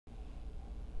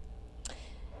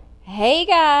Hey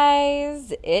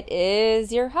guys, it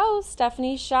is your host,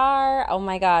 Stephanie Shar. Oh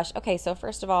my gosh. Okay, so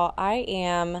first of all, I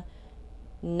am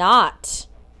not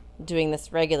doing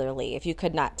this regularly, if you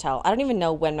could not tell. I don't even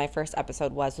know when my first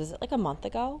episode was. Was it like a month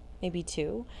ago? Maybe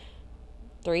two,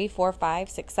 three, four, five,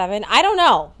 six, seven? I don't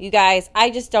know, you guys. I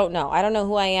just don't know. I don't know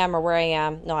who I am or where I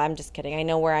am. No, I'm just kidding. I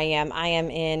know where I am. I am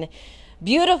in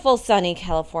beautiful, sunny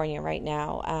California right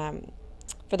now.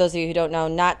 For those of you who don't know,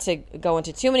 not to go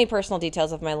into too many personal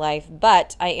details of my life,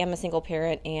 but I am a single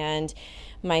parent and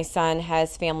my son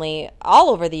has family all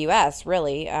over the U.S.,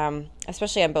 really,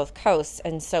 especially on both coasts.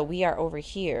 And so we are over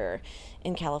here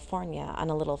in California on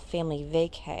a little family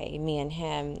vacay, me and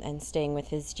him, and staying with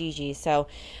his Gigi. So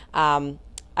I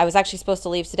was actually supposed to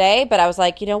leave today, but I was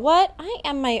like, you know what? I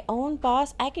am my own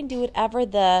boss. I can do whatever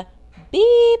the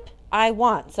beep I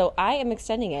want. So I am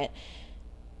extending it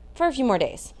for a few more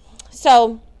days.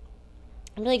 So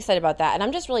I'm really excited about that. And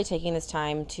I'm just really taking this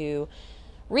time to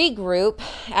regroup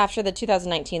after the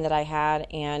 2019 that I had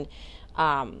and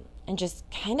just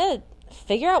kind of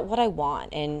figure out what I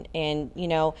want and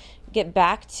get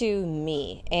back to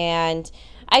me. And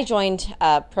I joined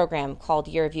a program called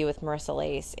Year of You with Marissa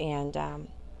Lace, and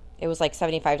it was like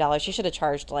 $75. She should have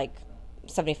charged like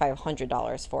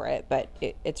 $7,500 for it, but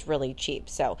it's really cheap.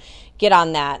 So get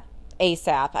on that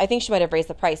ASAP. I think she might have raised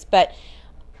the price, but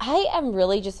I am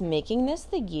really just making this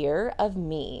the year of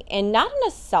me, and not in a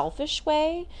selfish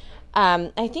way.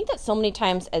 I think that so many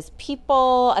times as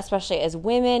people, especially as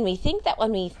women, we think that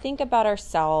when we think about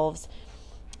ourselves,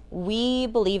 we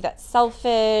believe that's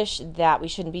selfish, that we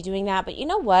shouldn't be doing that. But you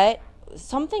know what?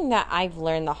 Something that I've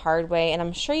learned the hard way, and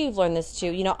I'm sure you've learned this too.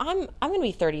 I'm going to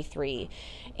be 33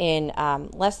 in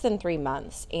less than 3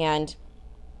 months, and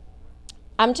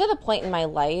I'm to the point in my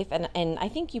life, and I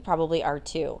think you probably are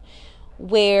too,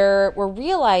 where we're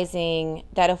realizing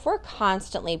that if we're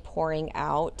constantly pouring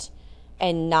out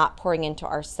and not pouring into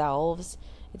ourselves,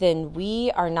 then we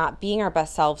are not being our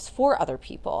best selves for other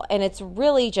people. And it's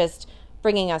really just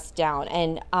bringing us down.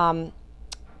 And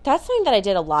that's something that I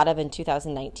did a lot of in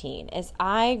 2019 is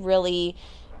I really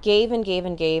gave and gave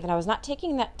and gave, and I was not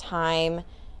taking that time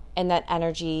and that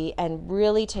energy and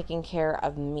really taking care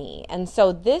of me. And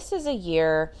so this is a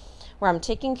year where I'm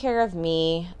taking care of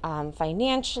me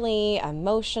financially,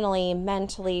 emotionally,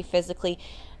 mentally, physically,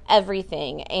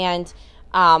 everything. And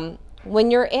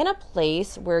when you're in a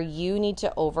place where you need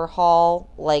to overhaul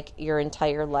like your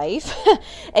entire life,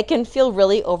 it can feel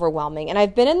really overwhelming. And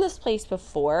I've been in this place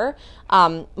before,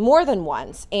 more than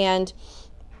once.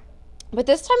 But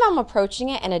this time I'm approaching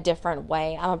it in a different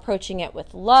way. I'm approaching it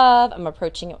with love. I'm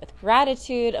approaching it with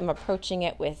gratitude. I'm approaching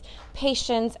it with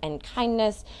patience and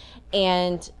kindness.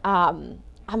 And I'm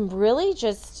really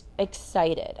just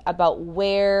excited about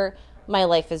where my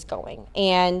life is going.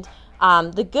 And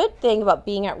the good thing about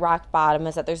being at rock bottom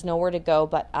is that there's nowhere to go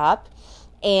but up.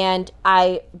 But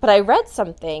I read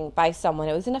something by someone,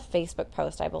 it was in a Facebook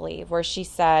post, I believe, where she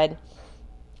said,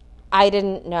 I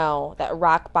didn't know that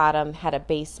rock bottom had a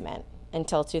basement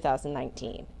until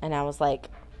 2019. And I was like,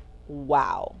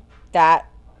 wow, that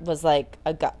was like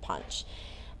a gut punch.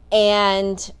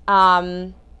 And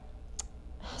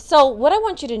so what I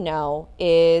want you to know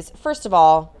is, first of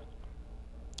all,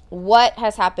 what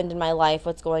has happened in my life,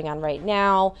 what's going on right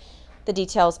now. The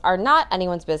details are not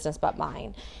anyone's business but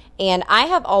mine. And I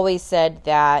have always said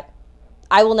that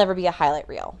I will never be a highlight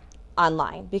reel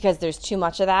online because there's too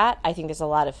much of that. I think there's a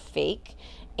lot of fake.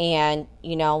 And,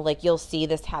 like you'll see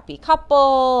this happy couple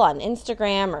on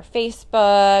Instagram or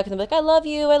Facebook, and they'll be like, I love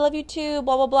you too,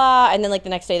 blah, blah, blah. And then like the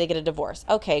next day they get a divorce.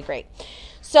 Okay, great.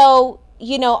 So,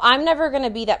 I'm never going to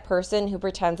be that person who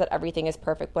pretends that everything is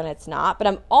perfect when it's not, but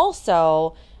I'm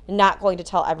also not going to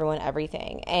tell everyone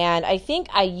everything. And I think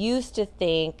I used to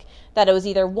think that it was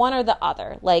either one or the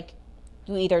other. Like,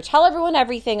 you either tell everyone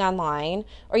everything online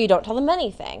or you don't tell them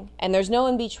anything. And there's no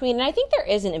in between. And I think there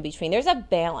is an in between. There's a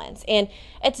balance. And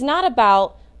it's not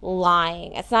about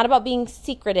lying. It's not about being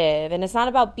secretive. And it's not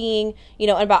about being, and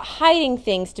about hiding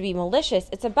things to be malicious.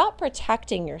 It's about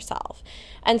protecting yourself.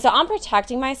 And so I'm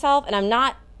protecting myself, and I'm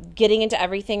not getting into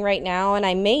everything right now. And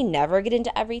I may never get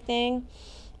into everything.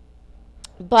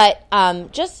 But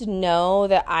just know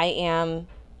that I am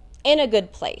in a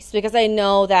good place, because I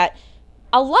know that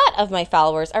a lot of my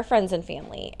followers are friends and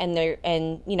family, and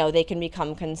they can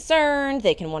become concerned.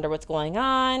 They can wonder what's going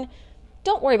on.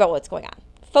 Don't worry about what's going on.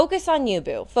 Focus on you,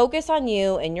 boo. Focus on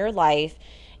you and your life.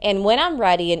 And when I'm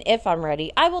ready, and if I'm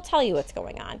ready, I will tell you what's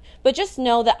going on. But just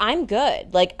know that I'm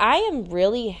good. Like, I am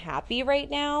really happy right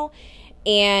now.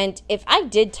 And if I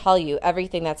did tell you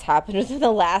everything that's happened within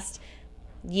the last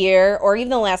year or even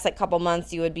the last couple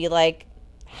months, you would be like,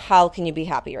 how can you be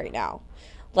happy right now?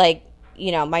 Like,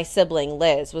 my sibling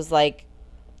Liz was like,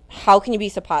 how can you be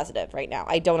so positive right now?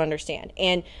 I don't understand.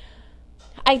 And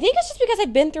I think it's just because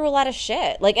I've been through a lot of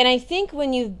shit. And I think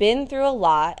when you've been through a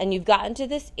lot and you've gotten to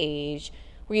this age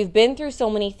where you've been through so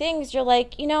many things, you're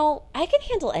like, I can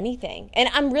handle anything. And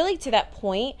I'm really to that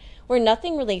point where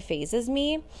nothing really phases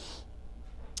me.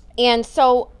 And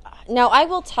so now I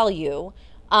will tell you,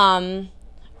 there's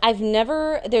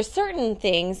certain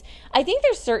things, I think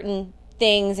there's certain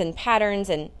things and patterns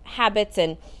and habits,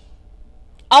 and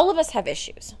all of us have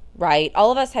issues, right?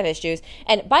 All of us have issues.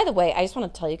 And by the way, I just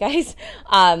want to tell you guys,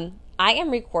 I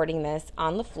am recording this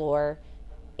on the floor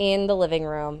in the living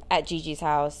room at Gigi's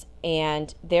house.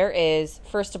 And there is,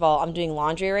 first of all, I'm doing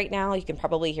laundry right now. You can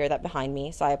probably hear that behind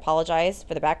me. So I apologize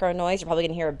for the background noise. You're probably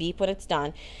going to hear a beep when it's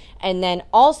done. And then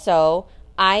also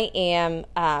I am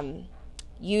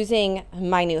using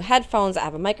my new headphones. I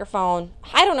have a microphone.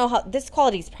 I don't know how this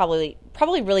quality is probably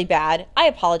really bad. I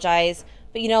apologize.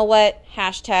 But you know what?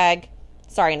 Hashtag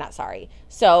sorry, not sorry.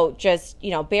 So just,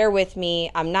 bear with me.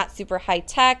 I'm not super high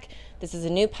tech. This is a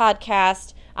new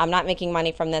podcast. I'm not making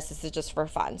money from this. This is just for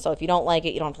fun. So if you don't like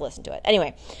it, you don't have to listen to it.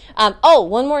 Anyway.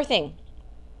 One more thing.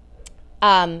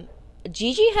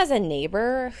 Gigi has a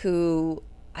neighbor who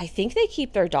I think they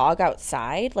keep their dog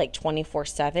outside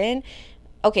 24/7.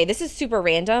 Okay, this is super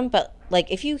random, but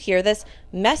if you hear this,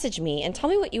 message me and tell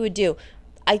me what you would do.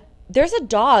 There's a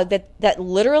dog that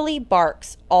literally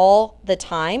barks all the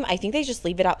time. I think they just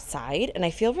leave it outside, and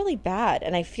I feel really bad.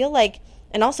 And I feel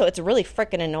and also it's really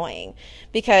freaking annoying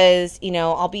because,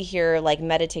 I'll be here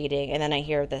meditating and then I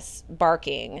hear this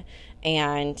barking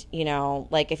and,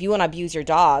 if you want to abuse your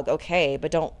dog, okay, but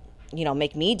don't,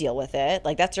 make me deal with it.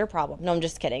 That's your problem. No, I'm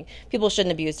just kidding. People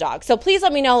shouldn't abuse dogs. So please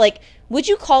let me know, would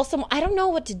you call someone? I don't know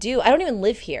what to do. I don't even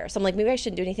live here. So I'm maybe I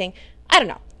shouldn't do anything. I don't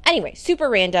know. Anyway, super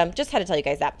random. Just had to tell you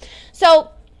guys that.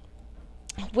 So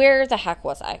where the heck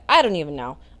was I? I don't even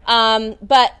know.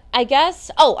 But I guess,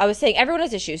 I was saying everyone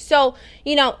has issues. So,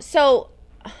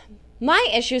 my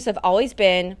issues have always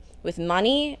been with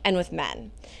money and with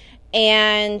men.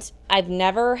 And I've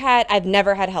never had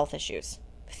health issues.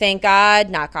 Thank God,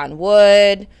 knock on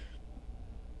wood,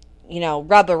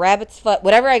 rub a rabbit's foot,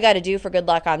 whatever I got to do for good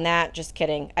luck on that. Just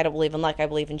kidding. I don't believe in luck. I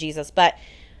believe in Jesus. But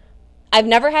I've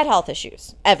never had health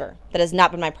issues, ever. That has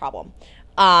not been my problem.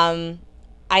 I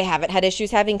haven't had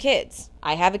issues having kids.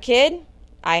 I have a kid.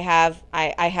 I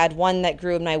had one that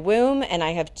grew in my womb, and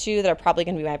I have two that are probably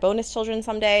going to be my bonus children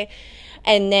someday.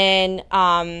 And then,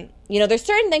 there's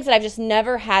certain things that I've just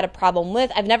never had a problem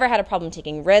with. I've never had a problem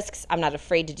taking risks. I'm not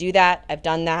afraid to do that. I've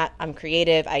done that. I'm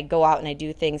creative. I go out and I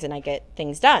do things and I get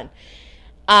things done.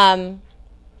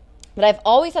 But I've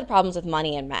always had problems with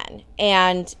money and men.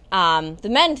 And the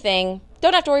men thing,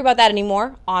 don't have to worry about that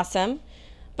anymore. Awesome.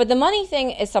 But the money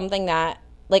thing is something that,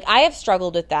 I have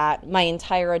struggled with that my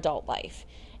entire adult life.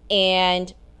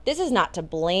 And this is not to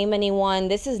blame anyone.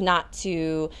 This is not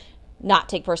to not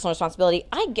take personal responsibility.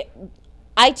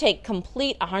 I take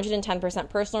complete 110%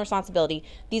 personal responsibility.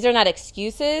 These are not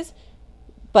excuses,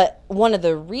 but one of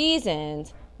the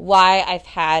reasons why I've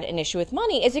had an issue with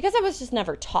money is because I was just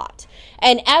never taught.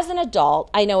 And as an adult,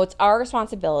 I know it's our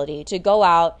responsibility to go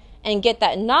out and get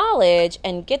that knowledge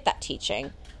and get that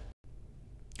teaching.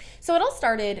 So it all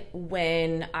started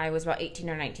when I was about 18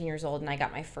 or 19 years old and I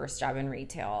got my first job in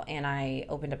retail, and I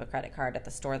opened up a credit card at the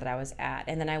store that I was at,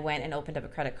 and then I went and opened up a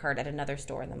credit card at another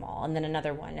store in the mall, and then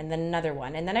another one, and then another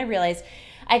one. And then I realized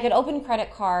I could open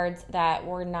credit cards that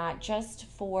were not just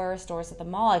for stores at the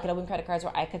mall. I could open credit cards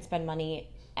where I could spend money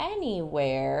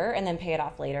anywhere and then pay it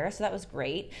off later. So that was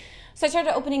great. So I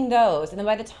started opening those. And then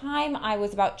by the time I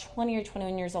was about 20 or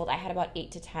 21 years old, I had about 8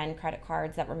 to 10 credit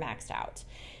cards that were maxed out.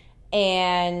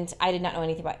 And I did not know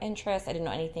anything about interest. I didn't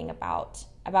know anything about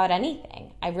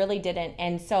anything. I really didn't.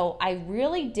 And so I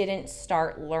really didn't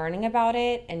start learning about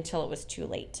it until it was too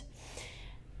late.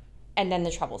 And then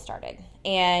the trouble started.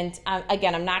 And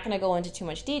again, I'm not going to go into too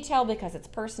much detail because it's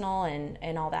personal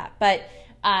and all that. But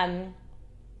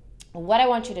what I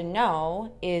want you to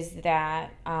know is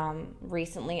that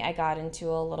recently I got into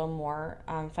a little more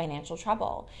financial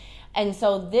trouble. And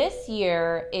so this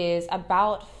year is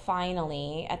about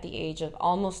finally, at the age of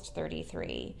almost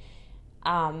 33,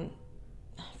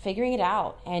 figuring it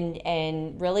out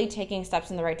and really taking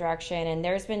steps in the right direction. And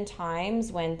there's been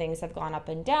times when things have gone up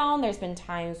and down. There's been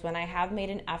times when I have made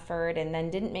an effort and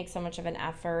then didn't make so much of an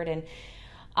effort. And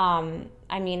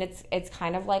it's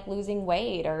kind of like losing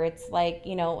weight, or it's like,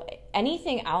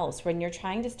 anything else. When you're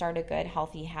trying to start a good,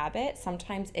 healthy habit,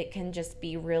 sometimes it can just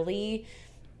be really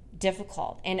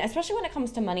difficult. And especially when it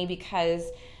comes to money, because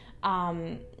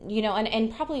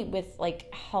And probably with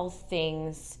like health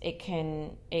things, it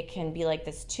can be like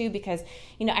this too, because,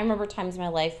 I remember times in my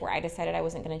life where I decided I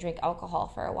wasn't going to drink alcohol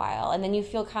for a while. And then you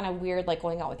feel kind of weird, like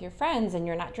going out with your friends and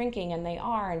you're not drinking and they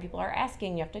are, and people are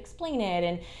asking, you have to explain it.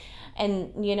 And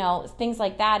things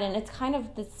like that. And it's kind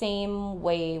of the same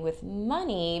way with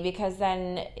money, because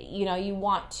then, you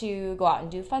want to go out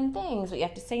and do fun things, but you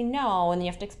have to say no, and you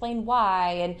have to explain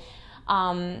why. And,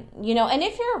 and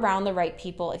if you're around the right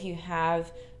people, if you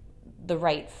have the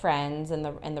right friends and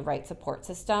the right support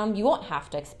system, you won't have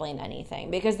to explain anything,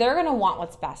 because they're going to want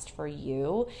what's best for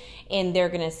you. And they're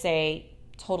going to say,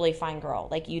 totally fine, girl,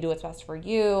 like, you do what's best for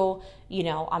you.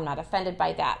 I'm not offended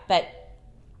by that. But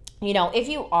if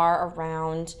you are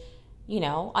around,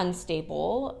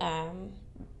 unstable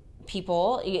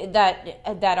people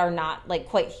that are not like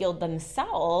quite healed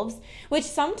themselves, which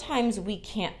sometimes we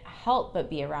can't help but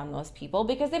be around those people,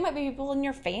 because they might be people in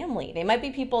your family. They might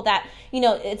be people that,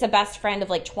 it's a best friend of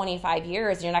like 25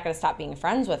 years, and you're not going to stop being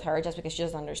friends with her just because she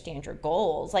doesn't understand your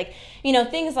goals. Like,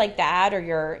 things like that, or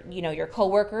your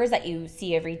coworkers that you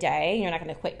see every day. You're not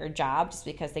going to quit your job just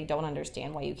because they don't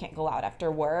understand why you can't go out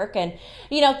after work, and,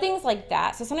 things like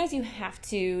that. So sometimes you have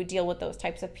to deal with those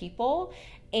types of people,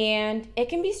 and it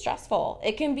can be stressful.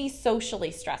 It can be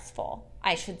socially stressful,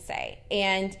 I should say.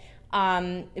 And,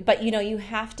 but you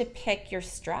have to pick your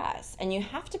stress, and you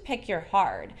have to pick your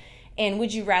hard. And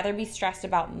would you rather be stressed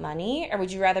about money, or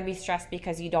would you rather be stressed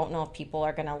because you don't know if people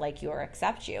are going to like you or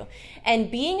accept you?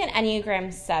 And being an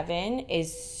Enneagram 7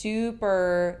 is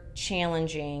super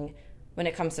challenging when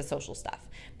it comes to social stuff,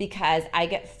 because I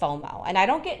get FOMO, and I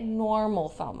don't get normal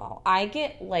FOMO. I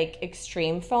get like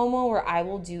extreme FOMO, where I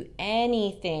will do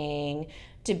anything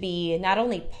to be not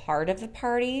only part of the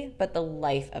party, but the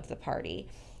life of the party.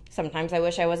 Sometimes I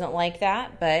wish I wasn't like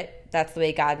that, but that's the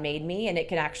way God made me, and it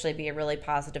can actually be a really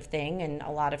positive thing in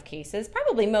a lot of cases.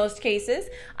 Probably most cases,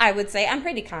 I would say. I'm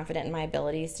pretty confident in my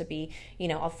abilities to be,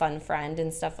 a fun friend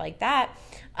and stuff like that.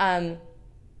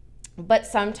 But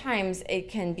sometimes it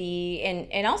can be,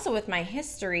 and also with my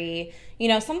history,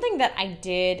 something that I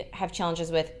did have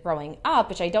challenges with growing up,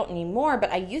 which I don't anymore,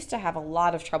 but I used to have a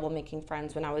lot of trouble making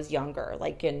friends when I was younger,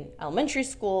 like in elementary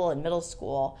school and middle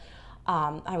school.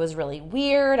 I was really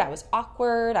weird. I was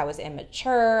awkward. I was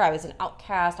immature. I was an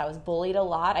outcast. I was bullied a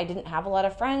lot. I didn't have a lot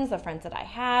of friends. The friends that I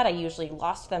had, I usually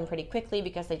lost them pretty quickly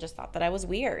because they just thought that I was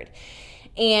weird.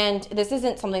 And this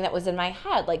isn't something that was in my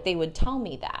head. Like, they would tell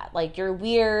me that, like, you're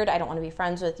weird. I don't want to be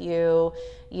friends with you.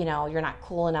 You're not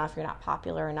cool enough. You're not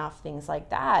popular enough, things like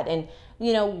that. And,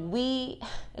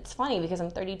 it's funny because I'm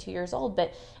 32 years old,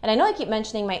 and I know I keep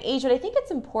mentioning my age, but I think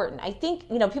it's important. I think,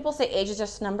 people say age is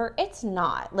just a number. It's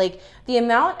not. Like, the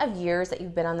amount of years that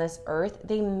you've been on this earth,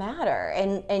 they matter.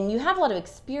 And you have a lot of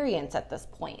experience at this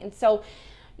point. And so,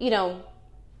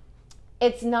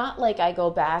 it's not like I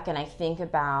go back and I think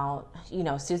about,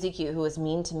 Susie Q, who was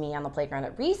mean to me on the playground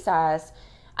at recess.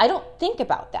 I don't think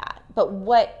about that. But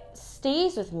what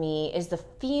stays with me is the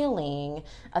feeling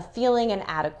of feeling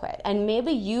inadequate. And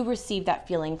maybe you received that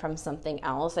feeling from something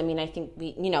else. I mean, I think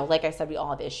we, like I said, we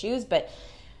all have issues, but,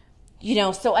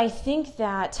 so I think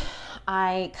that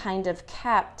I kind of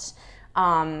kept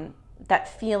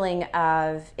that feeling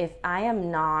of, if I am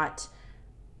not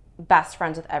best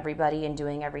friends with everybody and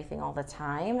doing everything all the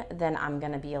time, then I'm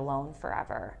going to be alone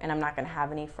forever, and I'm not going to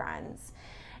have any friends.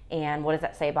 And what does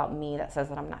that say about me? That says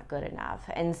that I'm not good enough.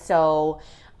 And so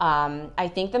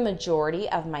I think the majority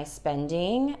of my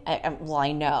spending,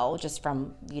 I know just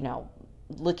from,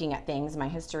 looking at things, my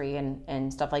history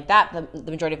and stuff like that,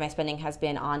 the majority of my spending has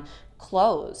been on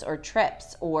clothes or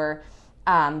trips or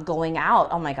going out.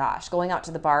 Oh my gosh, going out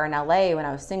to the bar in LA when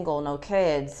I was single, no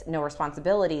kids, no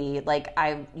responsibility. Like,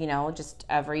 just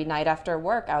every night after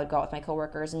work, I would go out with my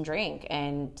coworkers and drink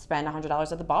and spend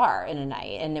 $100 at the bar in a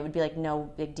night. And it would be like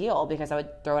no big deal because I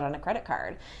would throw it on a credit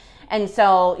card. And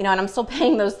so, and I'm still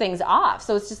paying those things off.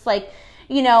 So it's just like,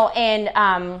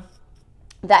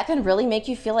 that can really make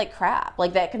you feel like crap.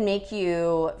 Like, that can make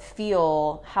you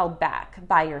feel held back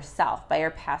by yourself, by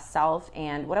your past self.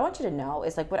 And what I want you to know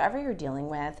is, like, whatever you're dealing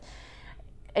with,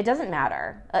 it doesn't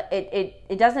matter.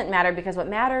 It doesn't matter, because what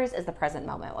matters is the present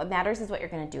moment. What matters is what you're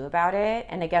going to do about it.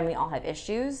 And again, we all have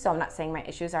issues. So I'm not saying my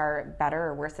issues are better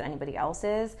or worse than anybody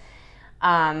else's.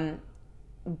 But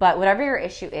whatever your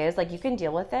issue is, like, you can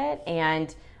deal with it.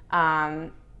 And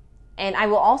I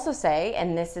will also say,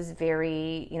 and this is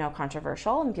very,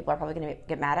 controversial, and people are probably going to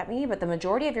get mad at me, but the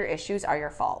majority of your issues are your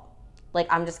fault. Like,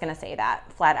 I'm just going to say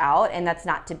that flat out. And that's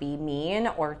not to be mean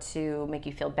or to make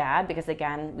you feel bad, because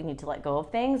again, we need to let go of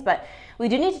things, but we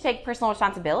do need to take personal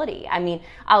responsibility. I mean,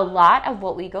 a lot of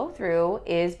what we go through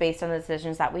is based on the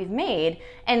decisions that we've made.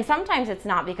 And sometimes it's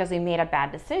not because we made a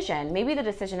bad decision. Maybe the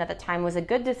decision at the time was a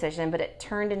good decision, but it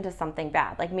turned into something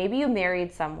bad. Like maybe you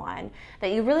married someone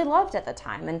that you really loved at the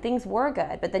time and things were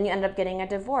good, but then you ended up getting a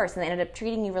divorce and they ended up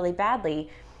treating you really badly.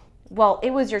 Well,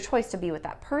 it was your choice to be with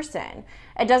that person.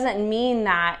 It doesn't mean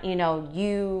that,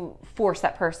 you forced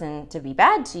that person to be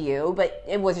bad to you, but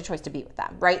it was your choice to be with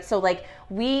them, right? So like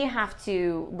we have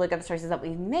to look at the choices that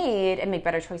we've made and make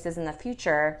better choices in the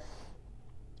future.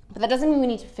 But that doesn't mean we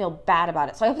need to feel bad about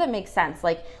it. So I hope that makes sense.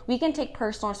 Like we can take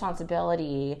personal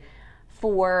responsibility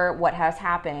for what has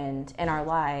happened in our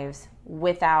lives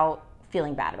without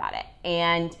feeling bad about it.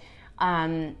 And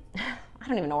I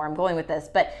don't even know where I'm going with this,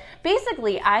 but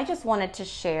basically I just wanted to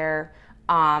share,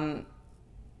 my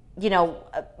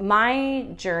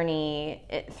journey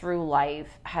through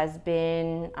life has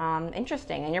been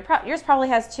interesting, and yours probably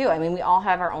has too. I mean, we all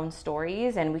have our own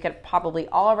stories, and we could probably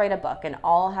all write a book and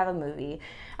all have a movie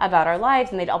about our lives,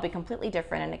 and they'd all be completely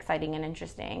different and exciting and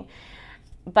interesting.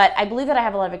 But I believe that I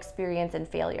have a lot of experience in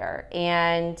failure,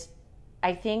 and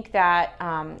I think that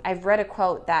I've read a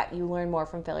quote that you learn more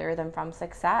from failure than from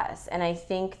success. And I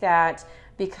think that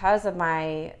because of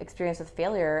my experience with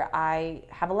failure, I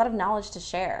have a lot of knowledge to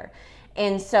share.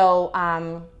 And so,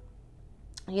 so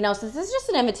this is just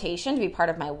an invitation to be part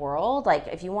of my world. Like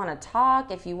if you want to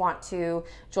talk, if you want to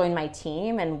join my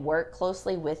team and work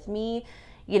closely with me,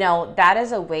 that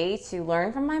is a way to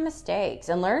learn from my mistakes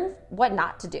and learn what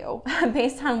not to do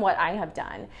based on what I have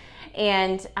done.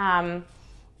 And,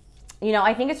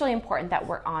 I think it's really important that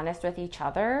we're honest with each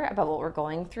other about what we're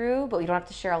going through, but we don't have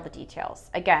to share all the details.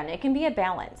 Again, it can be a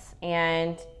balance.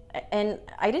 And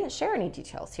I didn't share any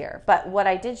details here, but what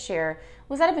I did share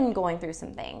was that I've been going through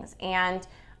some things. And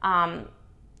I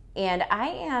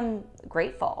am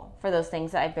grateful for those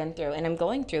things that I've been through and I'm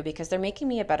going through, because they're making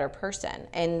me a better person,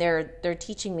 and they're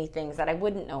teaching me things that I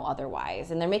wouldn't know otherwise,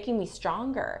 and they're making me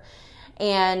stronger.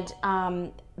 And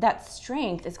that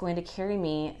strength is going to carry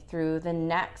me through the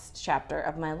next chapter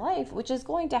of my life, which is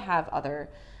going to have other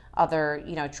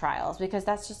trials, because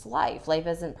that's just life. Life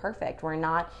isn't perfect. We're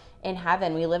not in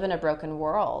heaven. We live in a broken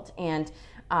world. And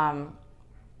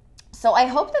so I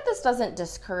hope that this doesn't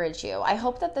discourage you. I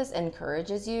hope that this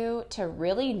encourages you to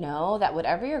really know that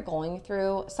whatever you're going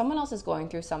through, someone else is going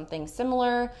through something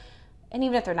similar. And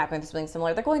even if they're not going through something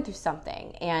similar, they're going through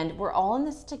something. And we're all in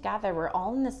this together. We're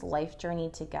all in this life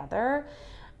journey together.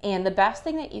 And the best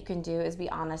thing that you can do is be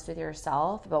honest with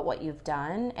yourself about what you've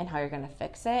done and how you're going to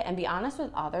fix it. And be honest with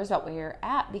others about where you're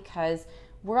at, because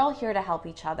we're all here to help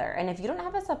each other. And if you don't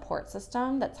have a support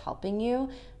system that's helping you,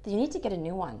 then you need to get a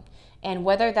new one. And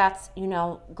whether that's,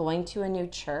 going to a new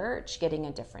church, getting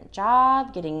a different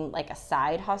job, getting like a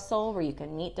side hustle where you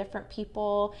can meet different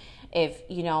people, if,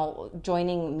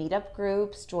 joining meetup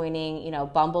groups, joining,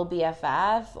 Bumble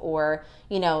BFF, or,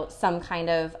 some kind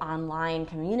of online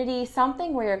community,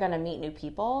 something where you're going to meet new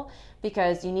people,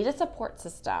 because you need a support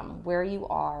system where you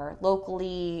are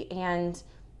locally and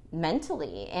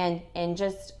mentally, and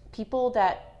just people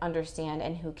that understand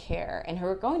and who care and who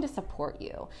are going to support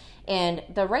you. And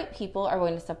the right people are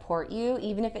going to support you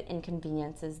even if it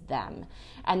inconveniences them.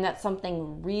 And that's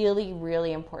something really,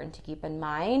 really important to keep in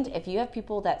mind. If you have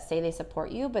people that say they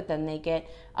support you, but then they get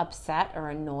upset or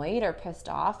annoyed or pissed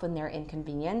off when they're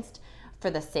inconvenienced for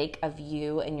the sake of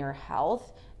you and your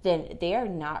health, then they are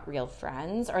not real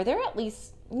friends, or they're at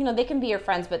least, they can be your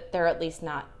friends, but they're at least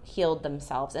not healed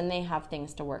themselves, and they have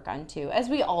things to work on too, as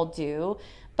we all do.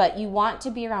 But you want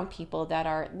to be around people that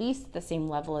are at least the same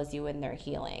level as you in their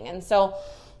healing. And so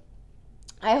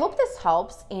I hope this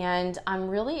helps, and I'm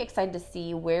really excited to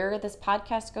see where this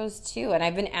podcast goes to. And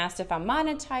I've been asked if I'm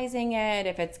monetizing it,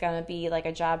 if it's going to be like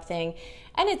a job thing,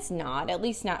 and it's not, at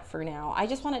least not for now. I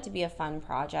just want it to be a fun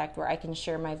project where I can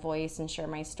share my voice and share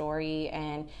my story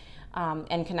and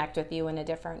connect with you in a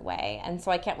different way. And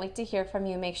so I can't wait to hear from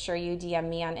you. Make sure you DM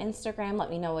me on Instagram. Let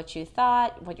me know what you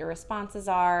thought, what your responses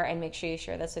are, and make sure you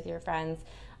share this with your friends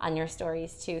on your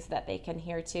stories too, so that they can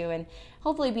hear too, and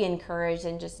hopefully be encouraged,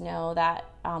 and just know that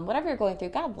whatever you're going through,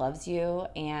 God loves you.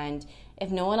 And if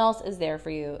no one else is there for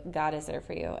you, God is there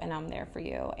for you, and I'm there for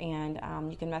you. And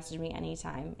you can message me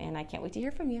anytime, and I can't wait to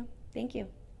hear from you. Thank you.